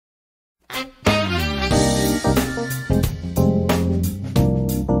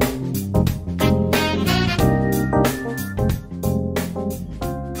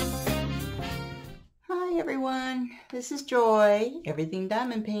this is Joy, Everything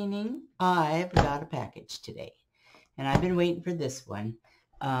Diamond Painting. I've got a package today, and I've been waiting for this one.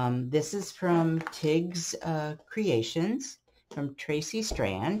 This is from Tigg's Creations, from Tracy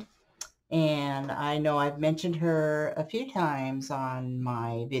Strand, and I know I've mentioned her a few times on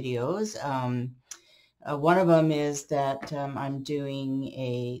my videos. One of them is that I'm doing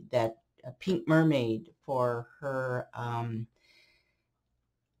a pink mermaid for her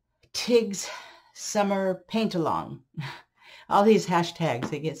Tigg's Summer Paint Along. All these hashtags,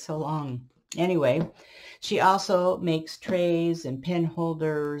 they get so long. Anyway, she also makes trays and pen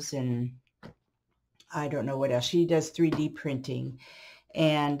holders and I don't know what else. She does 3D printing.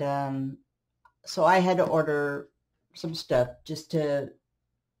 And so I had to order some stuff just to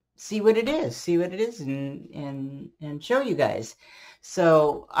see what it is and show you guys.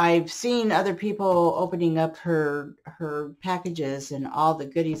 So I've seen other people opening up her packages and all the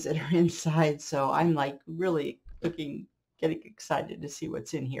goodies that are inside. So I'm like really getting excited to see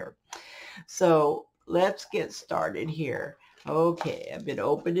what's in here. So let's get started here. Okay, I've been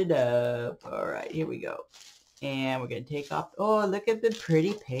opening it up. All right, here we go. And we're going to take off. Oh, look at the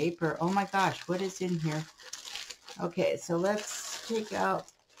pretty paper. Oh my gosh, what is in here? Okay, so let's take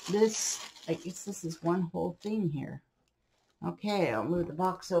out this. I guess this is one whole thing here. Okay, I'll move the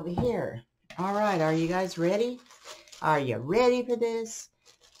box over here. All right, are you guys ready? Are you ready for this?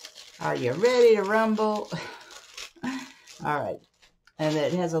 Are you ready to rumble? All right. And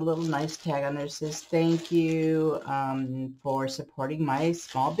it has a little nice tag on there that says, thank you for supporting my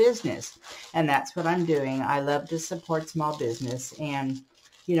small business. And that's what I'm doing. I love to support small business. And,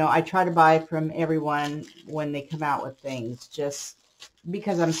 you know, I try to buy from everyone when they come out with things, just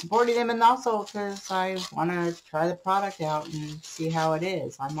because I'm supporting them and also because I want to try the product out and see how it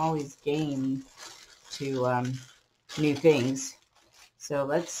is. I'm always game to new things. So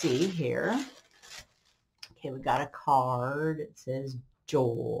let's see here. Okay, we got a card. It says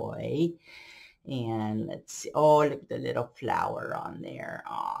Joy. And let's see. Oh, look at the little flower on there.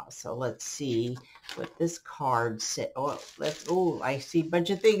 So let's see what this card said. Oh, I see a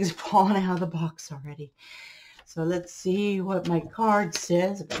bunch of things falling out of the box already. So let's see what my card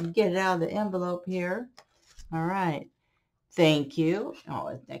says. If I can get it out of the envelope here. All right. Thank you. Oh,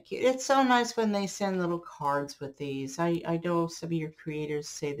 isn't that cute? It's so nice when they send little cards with these. I know some of your creators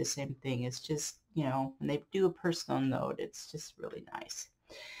say the same thing. It's just, you know, when they do a personal note, it's just really nice.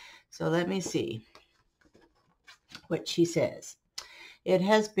 So let me see what she says. It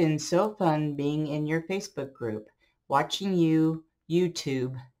has been so fun being in your Facebook group, watching your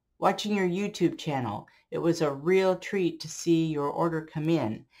YouTube channel. It was a real treat to see your order come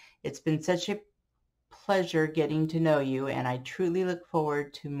in. It's been such a pleasure getting to know you, and I truly look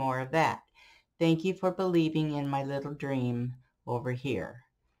forward to more of that. Thank you for believing in my little dream over here.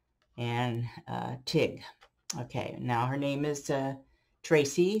 And Tigg. Okay, now her name is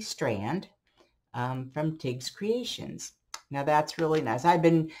Tracy Strand from Tigg's Creations. Now that's really nice.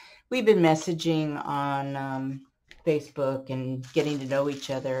 We've been messaging on Facebook and getting to know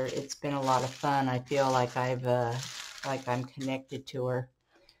each other. It's been a lot of fun. I feel like I'm connected to her.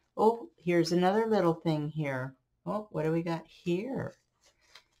 Oh, here's another little thing here. Oh, what do we got here?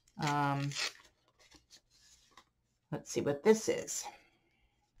 Let's see what this is.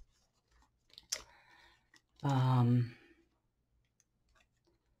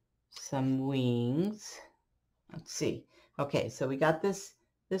 Some wings. Let's see. Okay, so we got this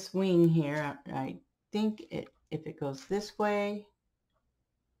wing here. I think if it goes this way,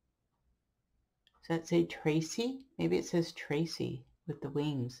 does that say Tracy? Maybe it says Tracy with the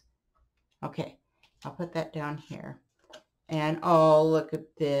wings. Okay, I'll put that down here. And oh, look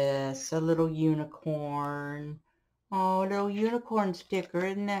at this, a little unicorn. Oh, a little unicorn sticker.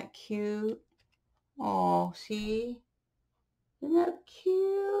 Isn't that cute? Oh, see? Isn't that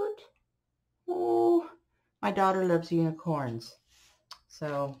cute? Oh, my daughter loves unicorns.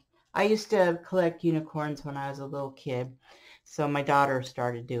 So I used to collect unicorns when I was a little kid. So my daughter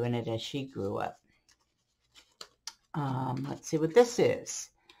started doing it as she grew up. Let's see what this is.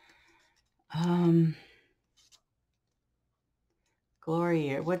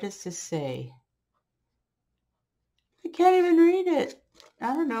 Gloria, what does this say? I can't even read it.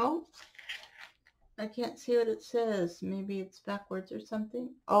 I don't know. I can't see what it says. Maybe it's backwards or something.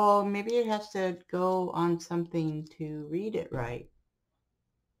 Oh, maybe it has to go on something to read it right.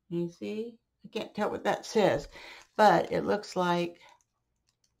 You see? I can't tell what that says, but it looks like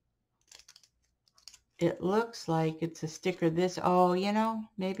it's a sticker. This, oh, you know,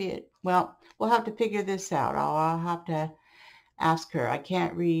 maybe it, well, we'll have to figure this out. I'll have to ask her. I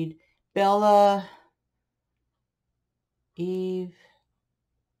can't read. Bella, Eve,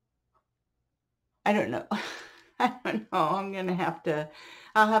 I don't know. I don't know.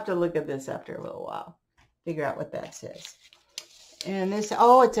 I'll have to look at this after a little while. Figure out what that says. And this,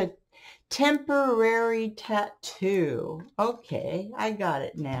 oh, it's a temporary tattoo. Okay, I got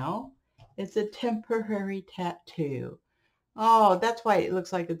it now. It's a temporary tattoo. Oh, that's why it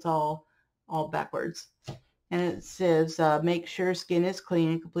looks like it's all backwards. And it says, make sure skin is clean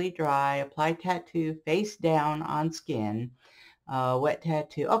and completely dry. Apply tattoo face down on skin. Wet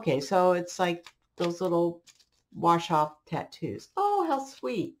tattoo. Okay, so it's like those little wash off tattoos. Oh, how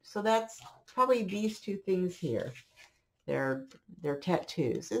sweet. So that's probably these two things here. They're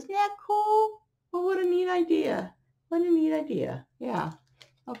tattoos. Isn't that cool? Oh, what a neat idea. What a neat idea. Yeah.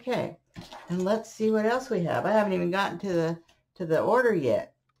 Okay. And let's see what else we have. I haven't even gotten to the order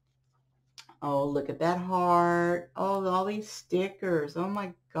yet. Oh, look at that heart. Oh, all these stickers. Oh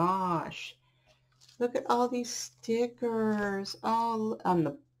my gosh. Look at all these stickers. Oh, on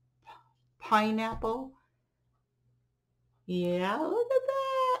the pineapple. Yeah, look at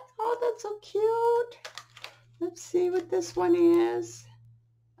that. Oh, that's so cute. Let's see what this one is.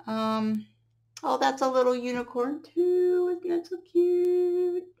 Oh, that's a little unicorn too. Isn't that so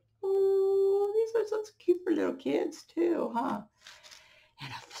cute? Oh, these are so cute for little kids too, huh?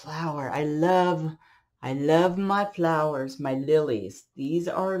 And a flower. I love my flowers, my lilies. These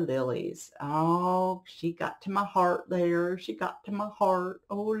are lilies. Oh, she got to my heart there. She got to my heart.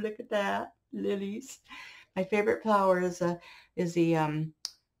 Oh, look at that. Lilies. My favorite flower is the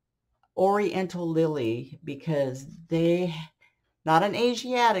Oriental lily, because not an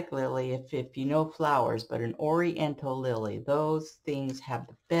Asiatic lily, if you know flowers, but an Oriental lily. Those things have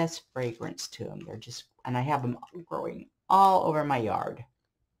the best fragrance to them. And I have them growing all over my yard.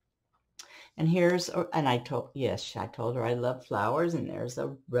 And I told her I love flowers, and there's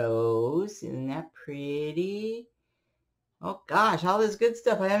a rose. Isn't that pretty? Oh gosh, all this good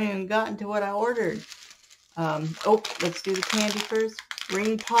stuff. I haven't even gotten to what I ordered. Oh, let's do the candy first.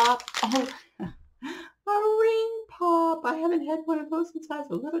 Ring pop. Oh, a ring pop. I haven't had one of those since I was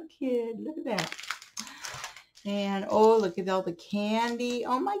a little kid. Look at that. And oh, look at all the candy.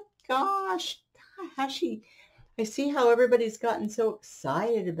 Oh my gosh. I see how everybody's gotten so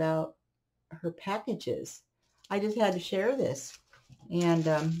excited about her packages. I just had to share this. And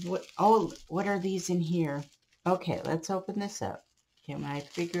what are these in here? Okay, let's open this up. Can I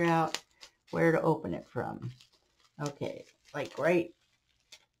figure out where to open it from? Okay, like right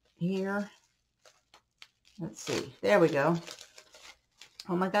here. Let's see. There we go.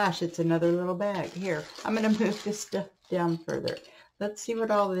 Oh my gosh, it's another little bag. Here, I'm going to move this stuff down further. Let's see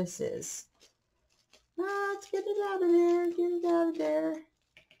what all this is. Let's get it out of there. Get it out of there.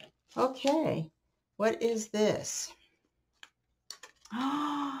 Okay, what is this?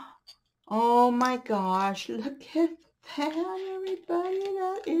 Oh my gosh, look at that, everybody.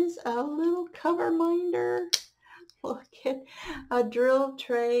 That is a little cover minder. Look at a drill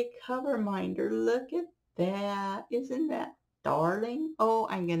tray cover minder. Look at that. Isn't that darling? Oh,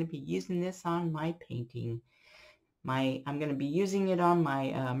 I'm going to be using this on my painting. I'm going to be using it on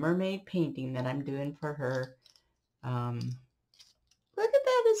my mermaid painting that I'm doing for her. Look at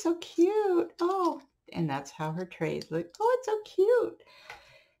that. It's so cute. Oh, and that's how her trays look. Oh, it's so cute.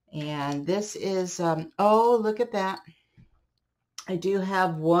 And this is, oh, look at that. I do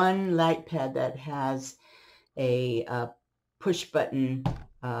have one light pad that has a push button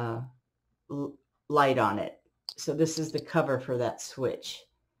light on it. So this is the cover for that switch.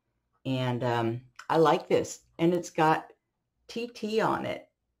 And I like this. And it's got TT on it.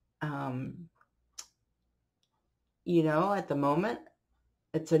 You know, at the moment,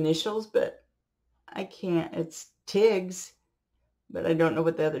 it's initials, but I can't. It's Tigg's, but I don't know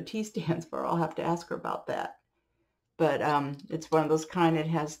what the other T stands for. I'll have to ask her about that. But it's one of those kind that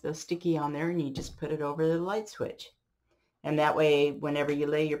has the sticky on there, and you just put it over the light switch. And that way, whenever you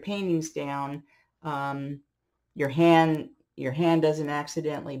lay your paintings down, your hand doesn't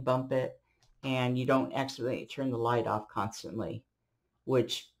accidentally bump it, and you don't accidentally turn the light off constantly,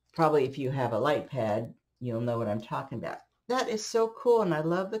 which probably if you have a light pad, you'll know what I'm talking about. That is so cool, and I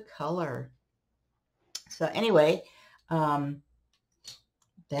love the color. So anyway,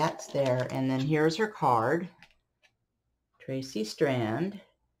 that's there. And then here's her card. Tracy Strand,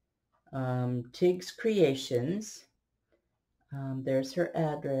 Tigg's Creations. There's her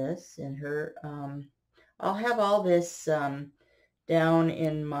address and her, I'll have all this down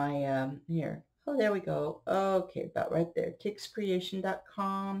in my, here. Oh, there we go. Okay, about right there.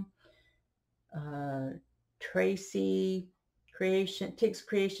 TiggsCreation.com.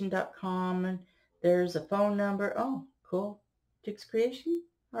 TiggsCreation.com. There's a phone number. Oh, cool. Tigg's Creation.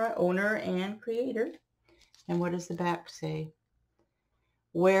 All right, owner and creator. And what does the back say?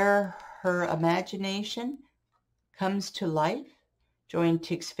 Where her imagination comes to life. Join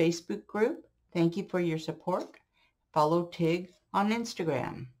Tigg's Facebook group. Thank you for your support. Follow Tigg on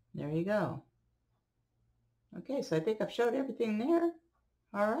Instagram. There you go. Okay, so I think I've showed everything there.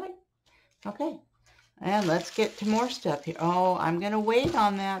 All right. Okay. And let's get to more stuff here. Oh, I'm going to wait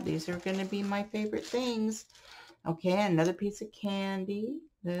on that. These are going to be my favorite things. Okay, another piece of candy.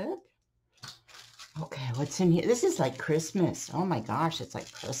 Look. Okay, what's in here? This is like Christmas. Oh my gosh, it's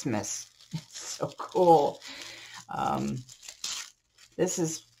like Christmas. It's so cool. This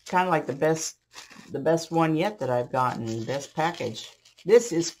is kind of like the best one yet that I've gotten. The best package.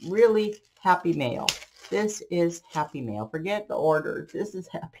 This is really Happy Mail. This is Happy Mail. Forget the order. This is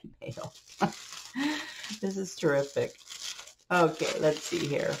Happy Mail. This is terrific. Okay, let's see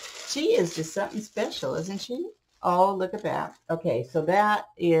here. She is just something special, isn't she? Oh, look at that. Okay, so that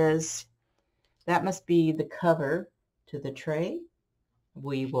must be the cover to the tray.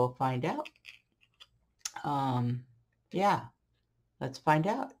 We will find out. Yeah, let's find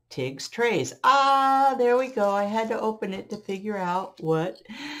out. Tigg's Trays. Ah, there we go. I had to open it to figure out what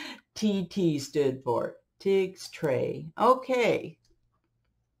TT stood for. Tigg's Tray. Okay.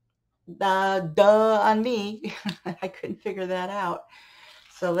 Duh on me. I couldn't figure that out.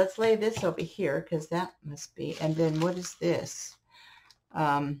 So let's lay this over here because that must be. And then what is this?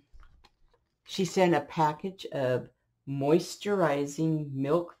 She sent a package of moisturizing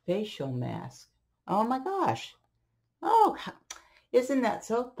milk facial mask. Oh my gosh. Oh, isn't that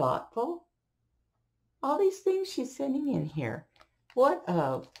so thoughtful? All these things she's sending in here. What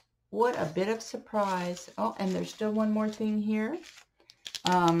a bit of surprise. Oh, and there's still one more thing here.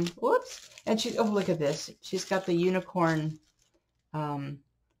 Whoops. And oh, look at this. She's got the unicorn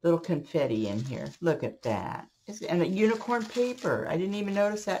little confetti in here. Look at that. And a unicorn paper. I didn't even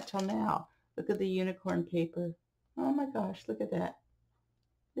notice that till now. Look at the unicorn paper. Oh my gosh, look at that.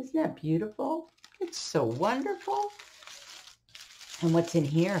 Isn't that beautiful? It's so wonderful. And what's in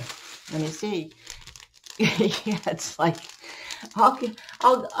here? Let me see. Yeah, it's like, I'll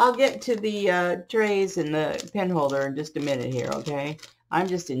get to the trays and the pen holder in just a minute here, okay? I'm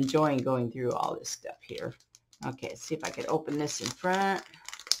just enjoying going through all this stuff here. Okay, let's see if I can open this in front.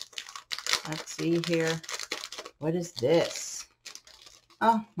 Let's see here. What is this?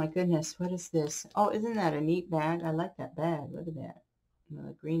 Oh, my goodness. What is this? Oh, isn't that a neat bag? I like that bag. Look at that.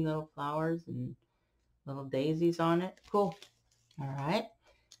 The green little flowers and little daisies on it. Cool. All right.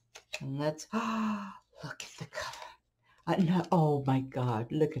 And let's... look at the cover. No, oh, my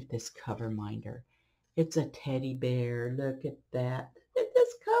God. Look at this cover minder. It's a teddy bear. Look at that. Look at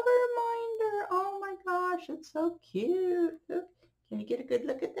this cover minder. Oh, my gosh. It's so cute. Look. Can you get a good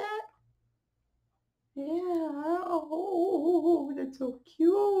look at that? Yeah, oh, that's so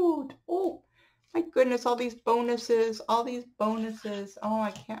cute. Oh, my goodness, all these bonuses, all these bonuses. Oh,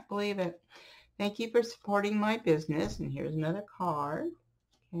 I can't believe it. Thank you for supporting my business. And here's another card.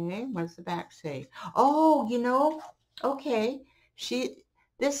 Okay, what does the back say? Oh, you know, okay.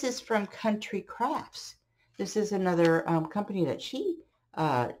 This is from Country Crafts. This is another company that she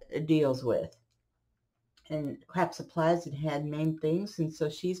deals with. And craft supplies and handmade things. And so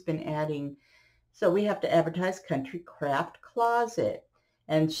she's been adding... So we have to advertise Country Craft Closet.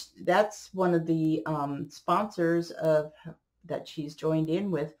 And that's one of the sponsors that she's joined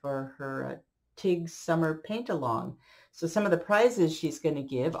in with for her Tigg's Summer Paint-Along. So some of the prizes she's going to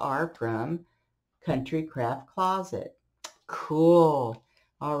give are from Country Craft Closet. Cool.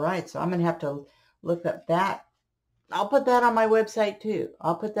 All right. So I'm going to have to look up that. I'll put that on my website too.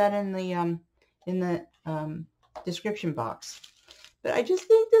 I'll put that in the description box. But I just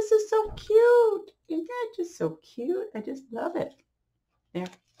think this is so cute. Isn't that just so cute? I just love it. There,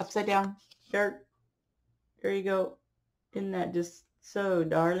 upside down. There you go. Isn't that just so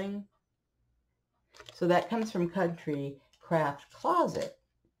darling? So that comes from Country Craft Closet.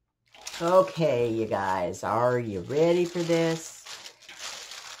 Okay, you guys, are you ready for this?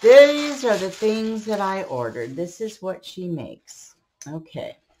 These are the things that I ordered. This is what she makes.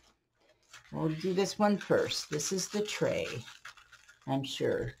 Okay. We'll do this one first. This is the tray. I'm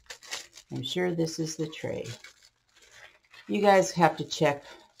sure this is the tray. You guys have to check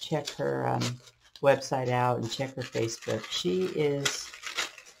her website out and check her Facebook.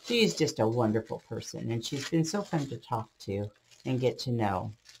 She's just a wonderful person, and she's been so fun to talk to and get to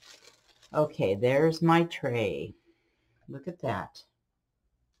know. Okay, there's my tray. Look at that.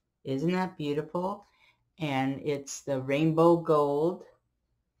 Isn't that beautiful? And it's the rainbow gold.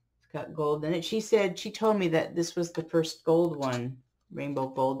 It's got gold in it. She told me that this was the first gold one, rainbow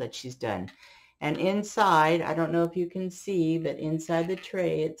gold, that she's done. And inside, I don't know if you can see, but inside the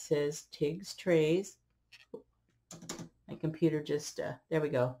tray it says Tigg's Trays. My computer just, there we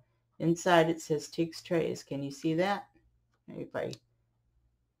go. Inside it says Tigg's Trays. Can you see that? If I,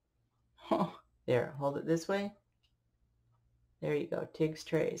 oh, there, hold it this way. There you go, Tigg's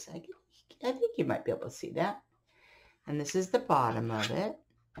Trays. I think you might be able to see that. And this is the bottom of it.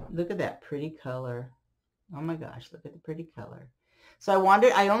 Look at that pretty color. Oh my gosh, look at the pretty color. So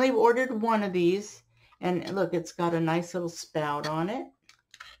I only ordered one of these. And look, it's got a nice little spout on it.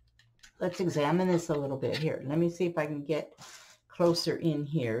 Let's examine this a little bit here. Let me see if I can get closer in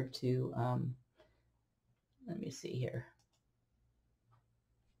here to, let me see here,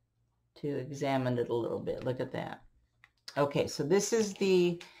 to examine it a little bit. Look at that. Okay, so this is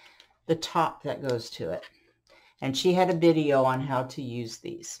the top that goes to it. And she had a video on how to use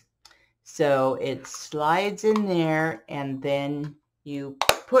these. So it slides in there and then you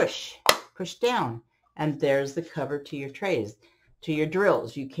push down. And there's the cover to your trays, to your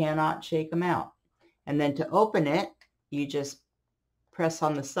drills. You cannot shake them out. And then to open it, you just press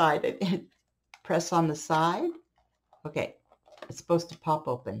on the side. Press on the side. Okay, it's supposed to pop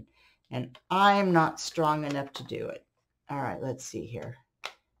open. And I'm not strong enough to do it. All right, let's see here.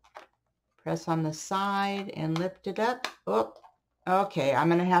 Press on the side and lift it up. Oh, okay, I'm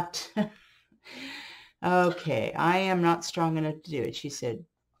going to have to. Okay, I am not strong enough to do it. She said,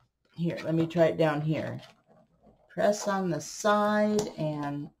 here, let me try it down here. Press on the side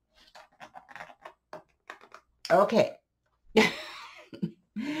and, okay.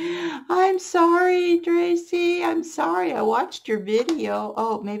 I'm sorry, Tracy. I'm sorry. I watched your video.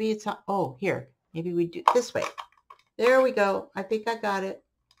 Oh, maybe it's, oh, here. Maybe we do it this way. There we go. I think I got it.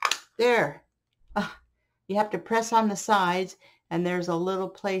 There. You have to press on the sides, and there's a little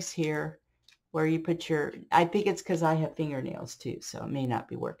place here where you put your, I think it's because I have fingernails too, so it may not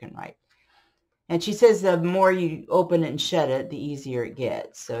be working right. And she says the more you open it and shut it, the easier it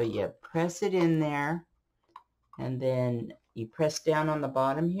gets. So you press it in there, and then you press down on the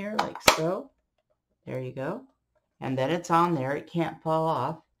bottom here like so. There you go. And then it's on there. It can't fall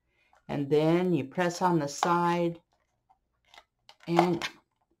off. And then you press on the side, and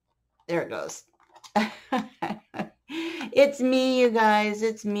there it goes. It's me, you guys.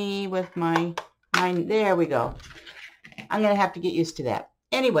 It's me with my, there we go. I'm going to have to get used to that.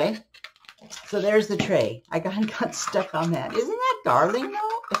 Anyway, so there's the tray. I got stuck on that. Isn't that darling,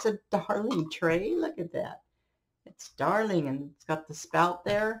 though? It's a darling tray. Look at that. It's darling, and it's got the spout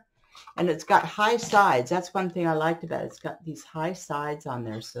there. And it's got high sides. That's one thing I liked about it. It's got these high sides on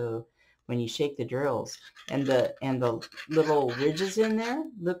there, so when you shake the drills. And the little ridges in there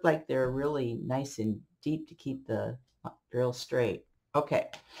look like they're really nice and deep to keep the drill straight. Okay.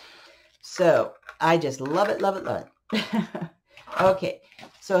 So I just love it, love it, love it. Okay.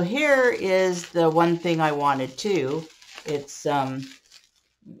 So here is the one thing I wanted too. It's, let me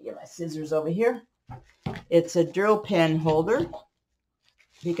get my scissors over here. It's a drill pen holder,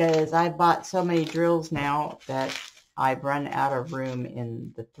 because I bought so many drills now that I've run out of room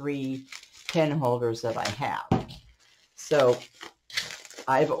in the 3 pen holders that I have. So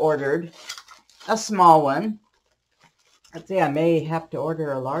I've ordered a small one. I'd say I may have to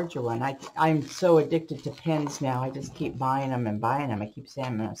order a larger one. I'm so addicted to pens now. I just keep buying them and buying them. I keep saying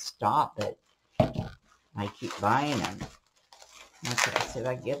I'm going to stop, but I keep buying them. Okay, let's see if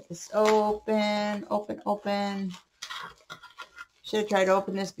I can get this open. Open. Should have tried to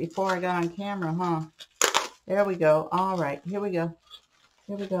open this before I got on camera, huh? There we go. All right, here we go.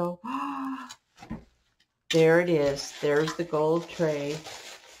 Here we go. There it is. There's the gold tray.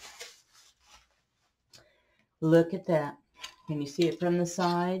 Look at that. Can you see it from the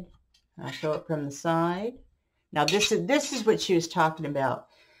side? I'll show it from the side. Now this is what she was talking about.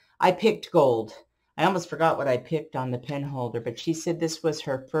 I picked gold. I almost forgot what I picked on the pen holder, but she said this was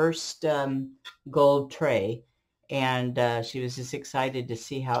her first gold tray, and she was just excited to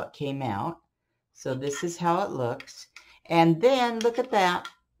see how it came out. So this is how it looks. And then look at that.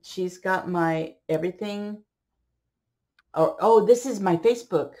 She's got my everything. Oh, this is my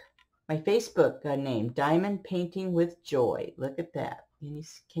Facebook. My Facebook name, Diamond Painting with Joy. Look at that.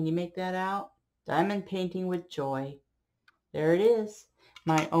 Can you make that out? Diamond Painting with Joy. There it is.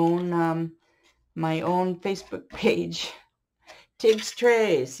 My own Facebook page. Tigg's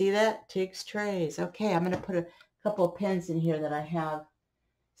Trays. See that? Tigg's Trays. Okay, I'm going to put a couple of pens in here that I have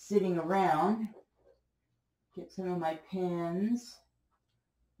sitting around. Get some of my pens.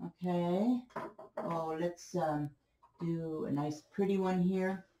 Okay. Oh, let's do a nice pretty one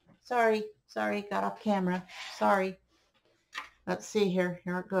here. Sorry, got off camera. Sorry. Let's see here.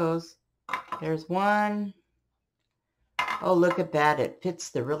 Here it goes. There's one. Oh, look at that. It fits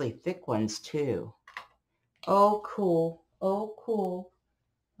the really thick ones too. Oh, cool. Oh, cool.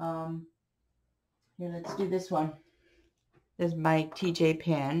 Here, let's do this one. This is my TJ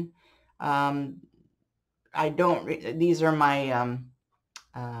pen. I don't, these are my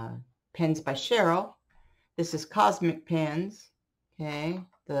pens by Cheryl. This is Cosmic Pens, okay,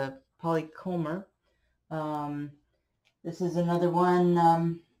 the Polycomer. This is another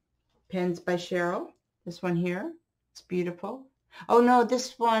one, pens by Cheryl. This one here, it's beautiful. Oh no,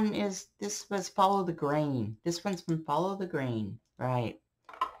 this was Follow the Grain. This one's from Follow the Grain, right?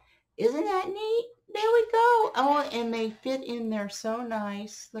 Isn't that neat? There we go. Oh, and they fit in there so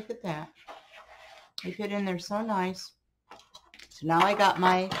nice. Look at that. They fit in there so nice. So now I got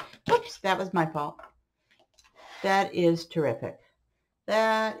my, whoops, that was my fault. That is terrific.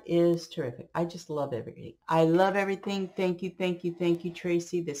 That is terrific. I just love everything. I love everything. Thank you, thank you, thank you,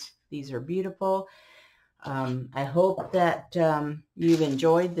 Tracy. These are beautiful. I hope that you've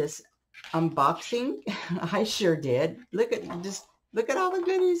enjoyed this unboxing. I sure did. Look at all the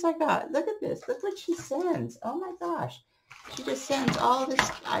goodies I got. Look at this. Look what she sends. Oh my gosh. She just sends all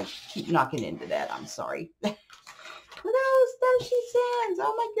this. I keep knocking into that. I'm sorry. Look at all the stuff she sends.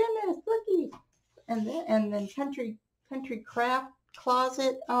 Oh my goodness. Looky. And then country craft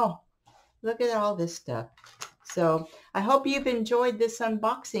closet. Oh, look at all this stuff. So I hope you've enjoyed this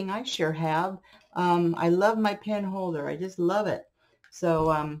unboxing. I sure have. I love my pen holder. I just love it. So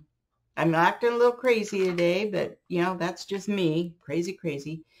I'm acting a little crazy today, but you know, that's just me.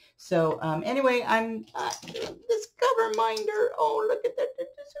 Crazy. So anyway, I'm this cover minder. Oh, look at that. This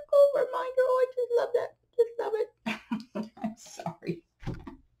is a cover minder. Oh, I just love that. Just love it. I'm sorry.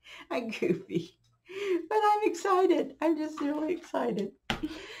 I'm goofy. But I'm excited. I'm just really excited.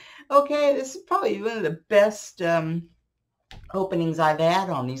 Okay, this is probably one of the best openings I've had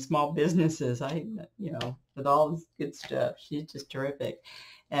on these small businesses. You know, with all this good stuff. She's just terrific.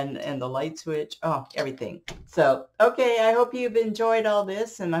 And the light switch, oh, everything. So, okay, I hope you've enjoyed all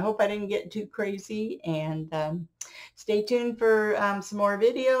this, and I hope I didn't get too crazy. And stay tuned for some more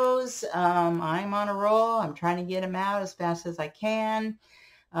videos. I'm on a roll. I'm trying to get them out as fast as I can.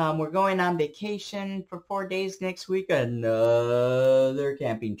 We're going on vacation for 4 days next week. Another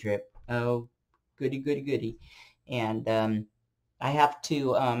camping trip. Oh, goody. And I have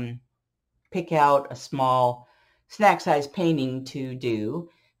to pick out a small snack size painting to do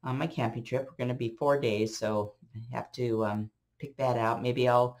on my camping trip. We're going to be 4 days, so I have to pick that out. Maybe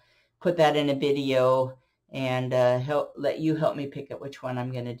I'll put that in a video and let you help me pick out which one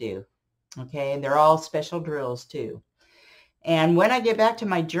I'm going to do. Okay, and they're all special drills too. And when I get back to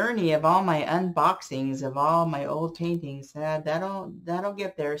my journey of all my unboxings of all my old paintings, that'll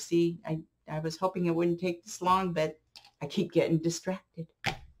get there. See, I was hoping it wouldn't take this long, but I keep getting distracted.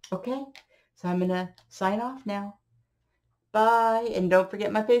 Okay, so I'm going to sign off now. Bye. And don't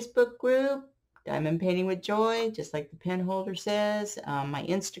forget my Facebook group, Diamond Painting with Joy, just like the pen holder says. My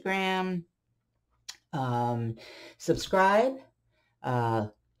Instagram. Subscribe.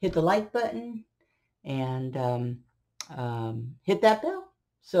 Hit the like button. And hit that bell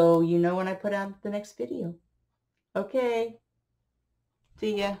so you know when I put out the next video. Okay.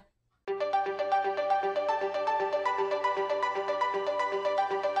 See ya.